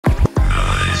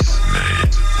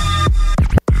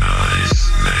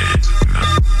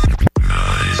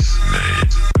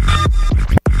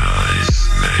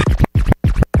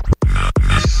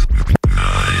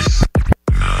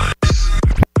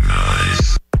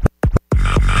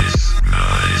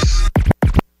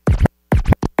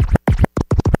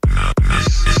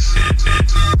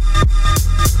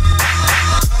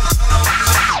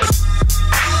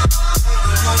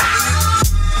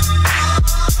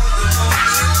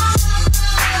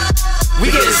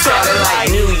started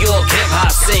like New York hip-hop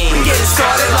scene. We getting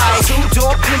started like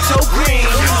two-door Pinto Green.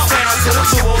 Houston to the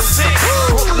 206,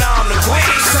 Brooklyn to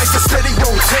Queens. Nice and steady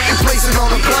rotating, blazing on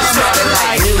the block. Started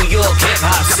like New York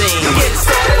hip-hop scene. We getting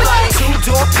started like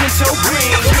two-door Pinto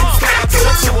Green. Houston to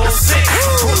the 206,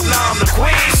 Brooklyn to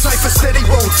Queens. Nice and steady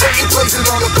rotating, blazing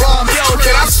on the block. Yo,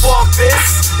 can I spark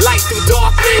this? Light through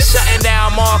darkness, shutting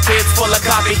down markets full of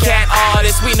copycat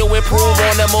artists. We knew improve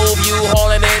on the move, you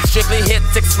hauling in strictly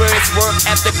hits, experience, work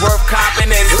ethic, worth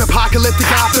copping in. An apocalyptic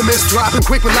optimist, dropping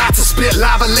quick with lots of spit.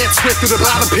 Lava lit, swift through the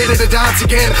bottom pit of the dance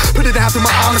again. Put it out through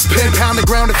my honest pen, pound the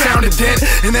ground and found a dent.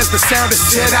 And as the sound is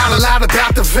said out loud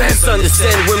about the vent.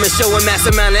 Understand women showing mass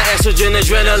amount of estrogen,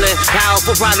 adrenaline.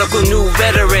 Powerful prodigal, new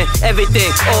veteran.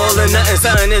 Everything, all or nothing,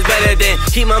 something is better than.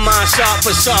 Keep my mind sharp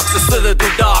for sharks that slither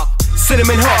through dark.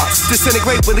 Cinnamon hearts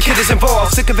disintegrate when the kid is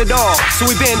involved. Sick of it all, so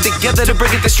we band together to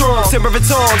bring it the strong. Timber its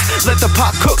arms, let the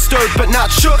pot cook, stirred but not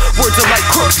shook. Words are like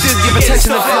crooks, just give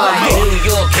attention to feel like New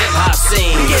York hip-hop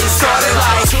scene. We getting started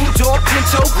like two-door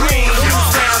Pinto Green.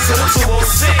 Houston to the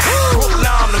 206,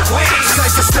 Brooklyn to Queens.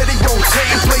 Nice and steady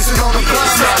rotating, blazing on the block.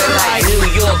 Started like New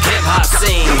York hip-hop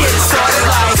scene. We getting started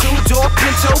like two-door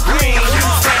Pinto Green.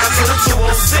 Houston to the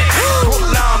 206,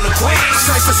 Brooklyn to Queens.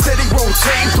 Nice and steady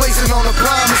rotating, blazing on the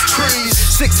promise trees.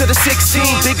 6 to the 16,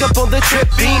 big up on the trip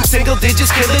beam. Single digits,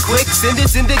 kill it quick, send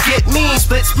it in to get me.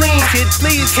 Split spleen, kid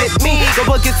please hit me. Go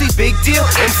against these big deal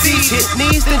MCs, hit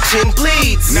knees, then chin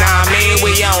bleeds. Nah, I mean,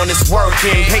 we on this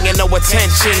working, paying no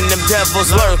attention, them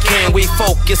devils lurking. We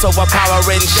focus,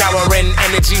 overpowering, showering,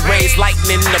 energy rays,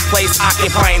 lightning the place,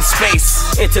 occupying space.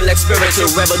 Intellect, spiritual,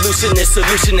 revolutionist,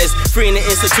 solutionist. Freeing the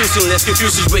institutionalist,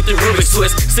 Confucius with the Rubik's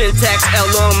twist. Syntax,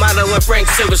 L-Long, motto, and Frank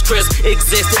Silver's crisp.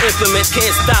 Exist to implement,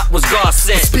 can't stop, was God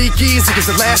sent. Speak easy, cause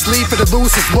the last leaf of the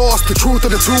loose is lost. The truth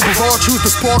of the tube of all truth,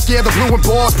 the spark, yeah, the blue and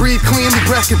bars. Breathe cleanly,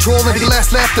 breath control, and the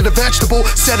last left of the vegetable.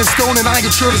 Set in stone and iron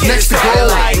shirt is next to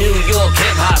gold. Like New York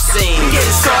hip-hop scene. We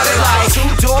getting started like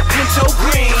two-door Pinto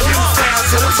Green. Houston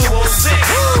to the 206,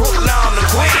 Brooklyn to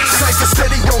Queens. Nice and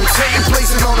steady rotating,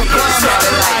 blazing on the block.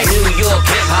 Started like New York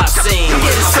hip-hop scene. We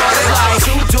getting started like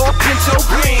two-door Pinto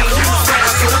Green. Houston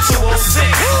to the 206,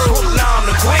 Brooklyn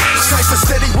to Queens. Nice and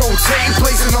steady rotating,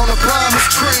 blazing on the promise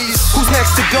trees. Who's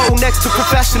next to go? Next to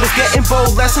professionals, getting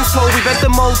bold, lessons told. We bent the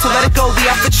mold to let it go, the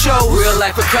outfit shows. Real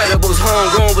life incredibles,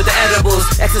 homegrown with the edibles.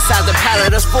 Exercise the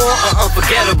palate, us for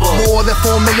unforgettable. More than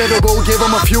formidable, give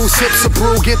them a few sips of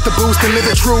brew. Get the boost and live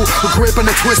it true. A grip and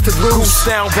a twisted loose.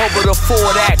 Sound bubble to for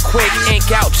that quick.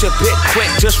 Ink out your bit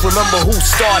quick. Just remember who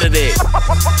started it.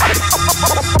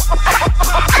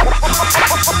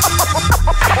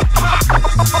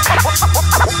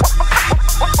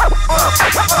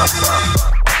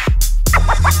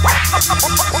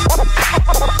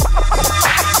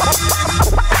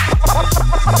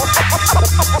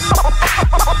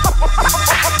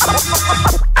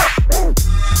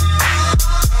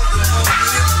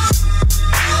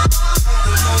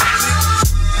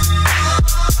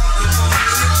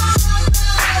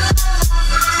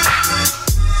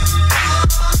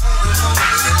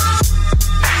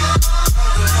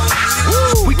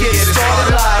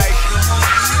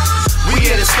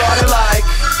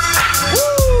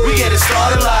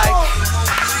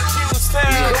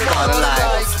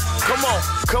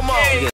 Come on.